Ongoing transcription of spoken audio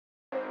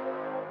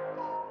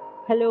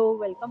Hello,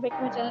 welcome back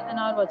to my channel and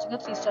are watching a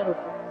 3-star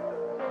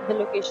hotel. The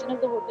location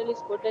of the hotel is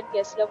good and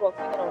guests love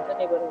walking around the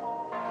neighborhood.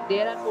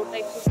 There are 4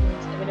 types of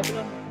rooms available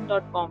on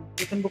booking.com.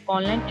 You can book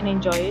online and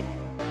enjoy it.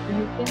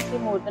 You can see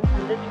more than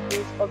 100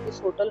 reviews of this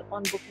hotel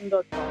on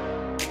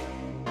booking.com.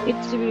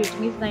 Its review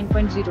rating is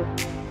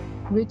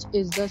 9.0, which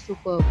is the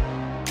superb.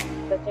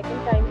 The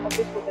check-in time of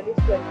this hotel is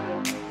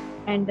 12 p.m.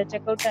 and the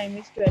checkout time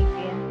is 12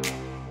 p.m.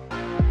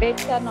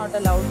 Pets are not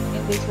allowed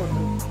in this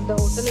hotel. The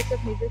hotel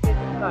accepts major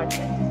credit cards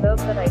and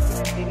reserves the right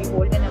to temporarily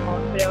hold an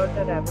amount prior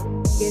to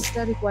arrival. Guests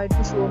are required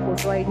to show a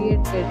photo ID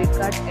and credit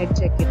card at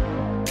check-in.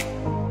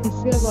 If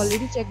you have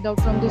already checked out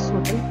from this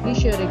hotel,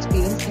 please share your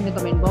experience in the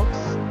comment box.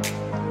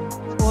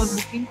 For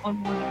booking or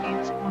more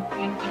details, contact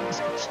link in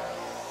description.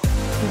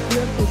 If you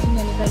are facing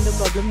any kind of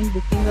problem in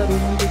booking a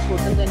room in this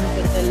hotel, then you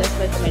can tell us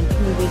by commenting.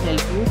 We will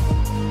help you.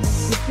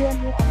 If you are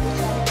new on this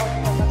channel or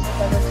you have not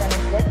subscribed our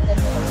channel yet, then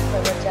you must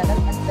subscribe our channel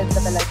and press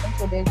the bell icon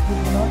so that you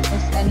do not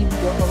miss any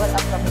video of our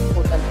upcoming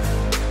hotel.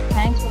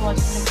 Thanks for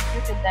watching the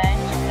video till the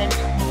end. Let's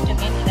meet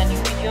again in a new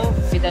video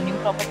with a new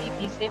property.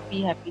 Be safe,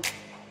 be happy.